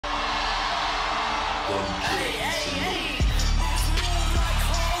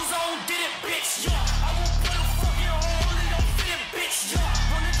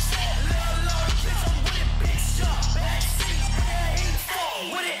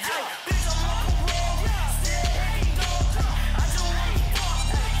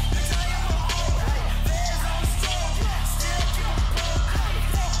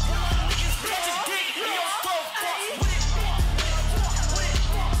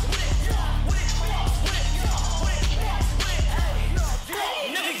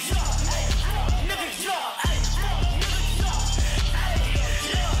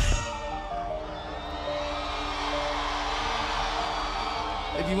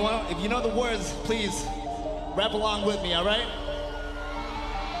If you know the words, please rap along with me, all right?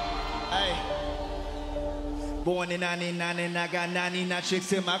 Hey. Born in 99 and I got 99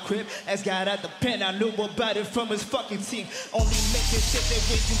 chicks in my crib. As got out the pen, I knew about it from his fucking team. Only making shit that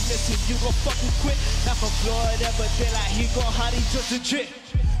when you listen, you gon' fucking quit. Not from Florida, but then like he gon' hottie just a chick.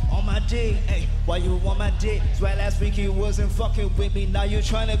 On my dick, hey, why you on my dick? Swear last week he wasn't fucking with me, now you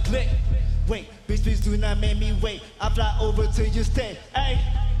tryna click. Wait, bitch, please do not make me wait. I fly over to your state, hey.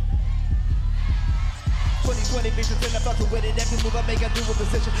 2020 bitches in the fucking with it. Every move I make, I do a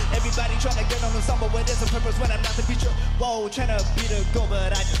position. Everybody tryna get on the summer where there's a purpose when I'm not the feature. Whoa, tryna be the go,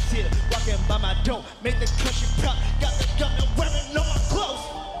 but I just here walking by my door. Make the country proud. Got the government wearing on my clothes.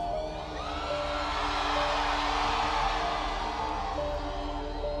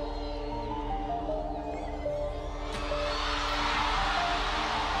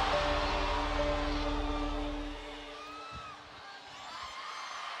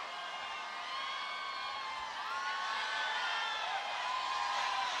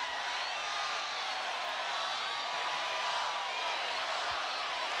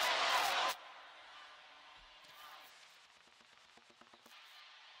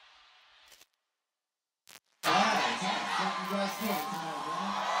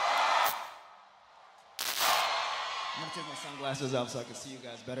 I'm gonna take my sunglasses off so I can see you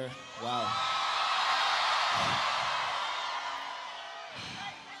guys better. Wow.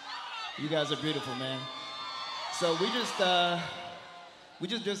 You guys are beautiful, man. So we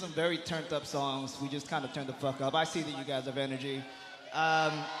just did some very turned up songs. We just kind of turned the fuck up. I see that you guys have energy.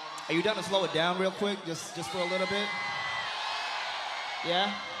 Are you down to slow it down real quick, just for a little bit?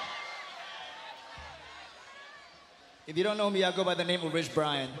 Yeah? If you don't know me, I go by the name of Rich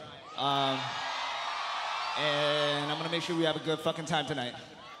Brian. And I'm gonna make sure we have a good fucking time tonight.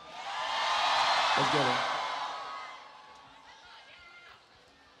 Let's get it.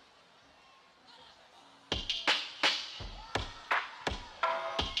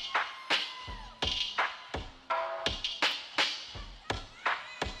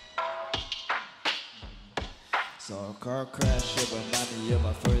 Saw a car crash, it reminded me of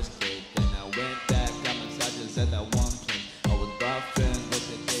my first date. Then I went back, got massages at that one place. I was buffing, but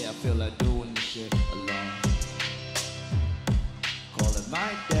today I feel like doing this shit alone. Calling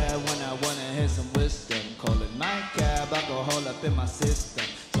my dad when I wanna hear some wisdom. Calling my cab, alcohol up in my system.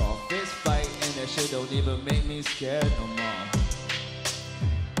 Saw a fist fight and that shit don't even make me scared no more.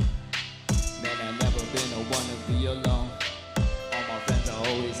 Man, I've never been the one to be alone. All my friends are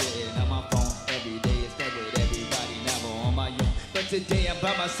always hitting on my phone. Every day it's that with everybody, never on my own. But today I'm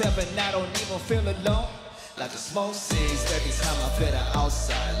by myself and I don't even feel alone. Like to smoke cigs every time I feel the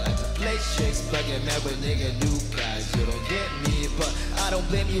outside. Like to play chicks, plugging mad with nigga new guys. You don't get me, but I don't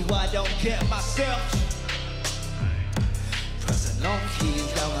blame you, I don't get myself. Pressing on keys,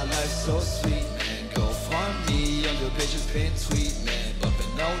 got my life so sweet, man. Go fund me, younger bitches been tweet, man.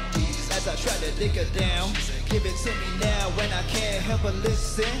 Bumping no D's as I try to lick her down. Give it to me now when I can't help but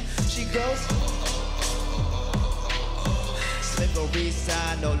listen. She goes, slippery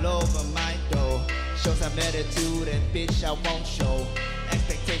sign all over my door. Show some attitude and bitch I won't show.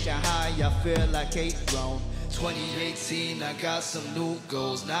 Expectation high, I feel like 8 grown. 2018, I got some new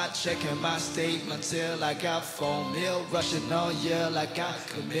goals. Not checking my statement till I got 4 mil. Rushing on, yeah, like I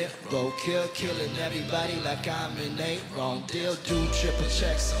commit. Roll, killing everybody like I'm in a wrong deal. Do triple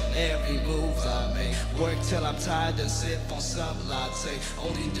checks on every move I make. Work till I'm tired and sip on some latte.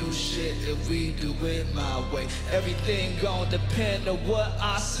 Only do shit if we do it my way. Everything gon' depend on what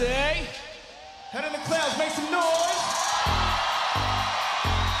I say. Head in the clouds, make some noise!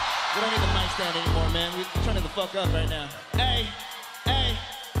 We don't need the mic stand anymore, man. We're turning the fuck up right now. Hey, hey.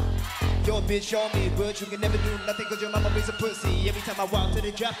 Yo, bitch, show me good. You can never do nothing cause your mama raised a pussy. Every time I walk to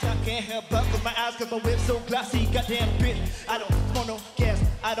the drop top, can't help but with my eyes cause my whip's so glossy. Goddamn bitch, I don't smoke no gas,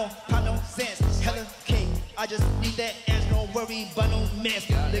 I don't pop no sense. Hella cake, I just need that ass, don't worry about no mess.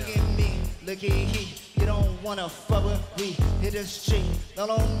 Look at me, look at he. You don't wanna fuck with me, hit the street, not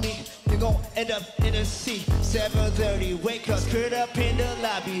on me. You gon' end up in a seat. 7:30, wake up, skirt up in the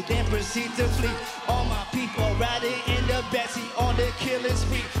lobby, then proceed to flee. All my people riding in the backseat on the killing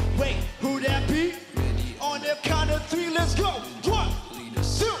spree. Wait, who that be? On the count of three, let's go. 1, 2,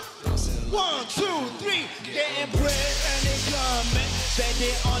 1, 2, 3. Getting bread and it coming.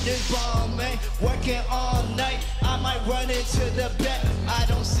 Spending on this bomb, man. Working all night. I might run into the back. I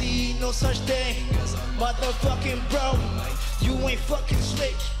don't see no such thing. Motherfucking bro, you ain't fucking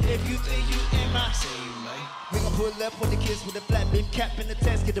slick if you think you in my team. We gon' pull up with the kids with a flat beam cap in the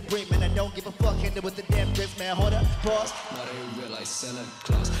test, get the break, man. I don't give a fuck, hit it with the damn dress, man. Hold up, pause. Now they realize selling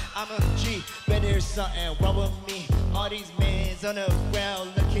clothes. I'm a G, but there's something wrong with me. All these mans on the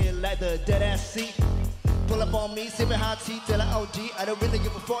ground looking like the dead ass seat. Pull up on me, sipping hot tea till I OG. I don't really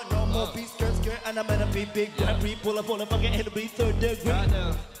give a fuck, no more beat, skirt, and I'm gonna be big. When I breathe, pull up on the fucking hit the beat, third degree.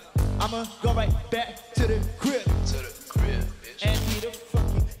 I'ma go right back to the crib. Bitch. And be the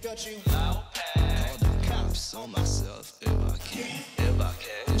fucking country loud pad. Call the cops on myself if I can.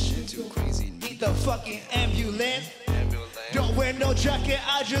 This shit too crazy. Need the fucking ambulance. Don't wear no jacket,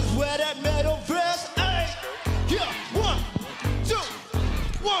 I just wear that metal vest. Ay. Yeah, 1, 2,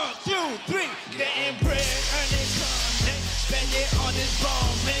 1, 2, 3. Getting bread, earning coming. Spend it on this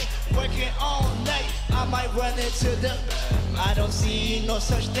bomb, man. Working all night, I might run into the. I don't see no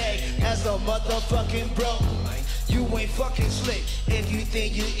such thing as a motherfucking bro. You ain't fucking slick if you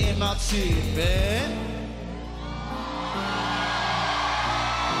think you in my team, man.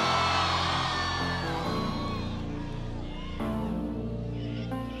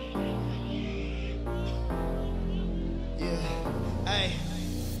 Yeah, hey.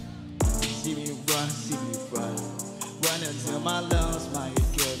 See me run. Run until my lungs might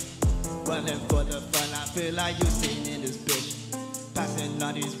get. Running for the fun, I feel like you seen in this bitch. Passing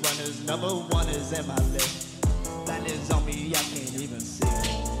on these runners, number one is in my list. That is on me, I can't even see.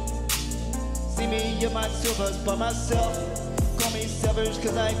 See me in my silvers by myself. Call me savage,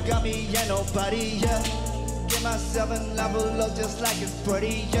 cause I got me and nobody, yeah. Give myself an envelope just like it's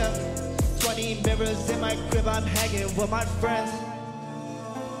pretty, yeah. 20 mirrors in my crib, I'm hanging with my friends.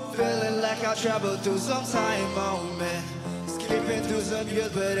 Feeling like I traveled through some time, oh man. Skipping through some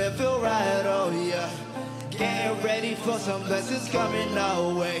years, but it feel right, oh yeah. Getting ready for some blessings coming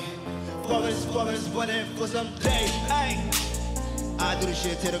our way. Forest, waiting for some day, hey. I do the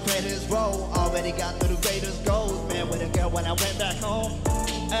shit till the credits roll. Already got through the greatest goals, man. With a girl when I went back home,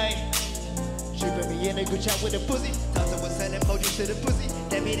 hey. She put me in a good chat with a pussy. Thought I was sending emojis to the pussy.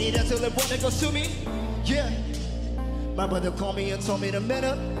 Then me need until it wanna go sue me, yeah. My brother called me and told me to man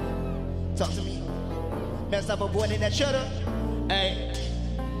up. Talk to me, man, stop avoiding that cheddar, hey.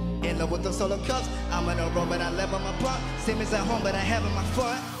 In love with those solo cups. I'm on a road, but I left on my butt. See me at home, but I having my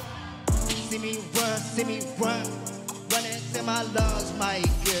fun. See me run. Running till my lungs might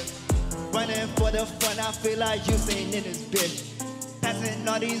get. Running for the fun, I feel like you seen in this bitch. Passing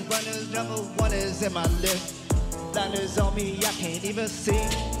all these runners, number one is in my list. Blinders on me, I can't even see.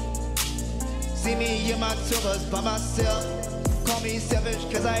 See me in my tours by myself. Call me savage,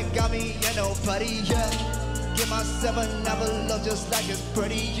 cause I got me and nobody, yeah. Give myself an envelope just like it's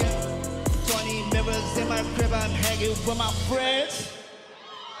pretty, yeah. 20 mirrors in my crib, I'm hanging with my friends.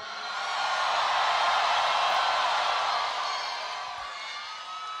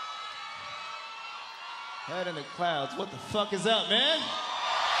 Head in the clouds, what the fuck is up, man?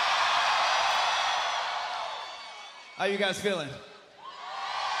 How you guys feeling?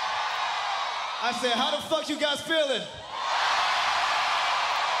 I said, how the fuck you guys feeling?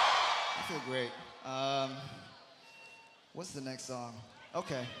 I feel great. What's the next song?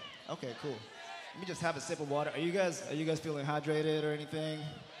 Okay, cool. Let me just have a sip of water. Are you guys feeling hydrated or anything?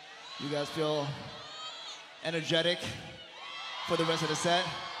 You guys feel energetic for the rest of the set?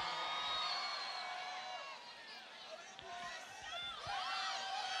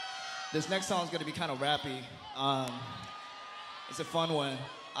 This next song is gonna be kind of rappy. It's a fun one.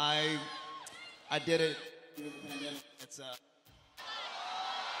 I did it.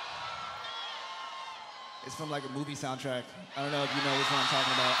 It's from like a movie soundtrack. I don't know if you know which one I'm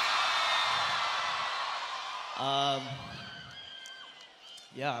talking about.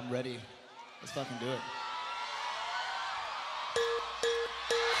 Yeah, I'm ready. Let's fucking do it.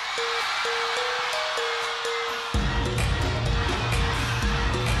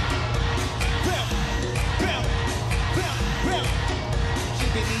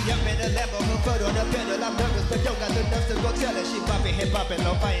 Up in the Lambo, her foot on the pedal. I'm nervous, but don't got the nerves to go tell her. She poppin', hip hoppin',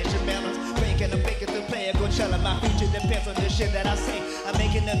 no fire in your manners. Breaking the bacon to play at Coachella. My future depends on the shit that I say. I'm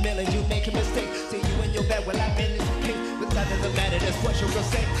making a million, you make a mistake. See you in your bed while I'm in this pink. But that doesn't matter, that's what you will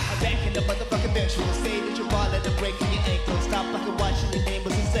say. I'm back in the motherfucking bench. You will say that you're ballin' and breaking your ankle. Stop fucking watching, your name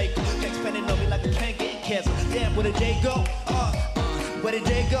was a cycle. damn, where did they go? Where did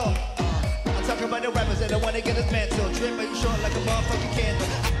they go? I'm talking about the rappers that don't wanna get his mantle. Drip make you short like a motherfucking candle.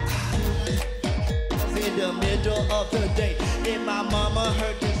 In the middle of the day, if my mama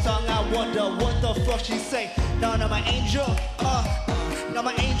heard this song, I wonder what the fuck she say. No, no, my angel, no,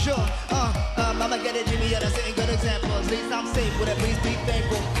 my angel, Mama get it, Jimmy, and I'm setting good examples. At least I'm safe, would I please be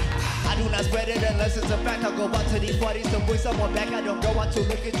thankful? I do not spread it unless it's a fact. I'll go out to these parties to bring someone back. I don't go out to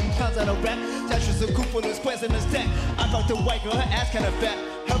look at you clowns on a rap. Tetris a coup full of squares in the stack. I fucked a white girl, her ass kinda fat.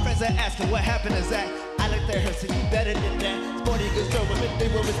 Her friends are asking what happened is that I looked at her, so you better than that. Sporty good girl with me,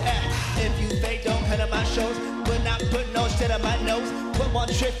 where it's at. If you fake, don't come to my shows. Will not put no shit on my nose. Put one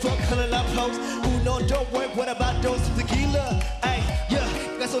trick for color up hoes. Who know don't work, what about those tequila? Ay, yeah,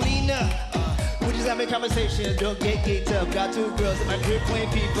 gasolina. We just having conversations, don't get geeked up. Got two girls in my grip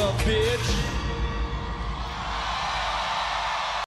playing people, bitch.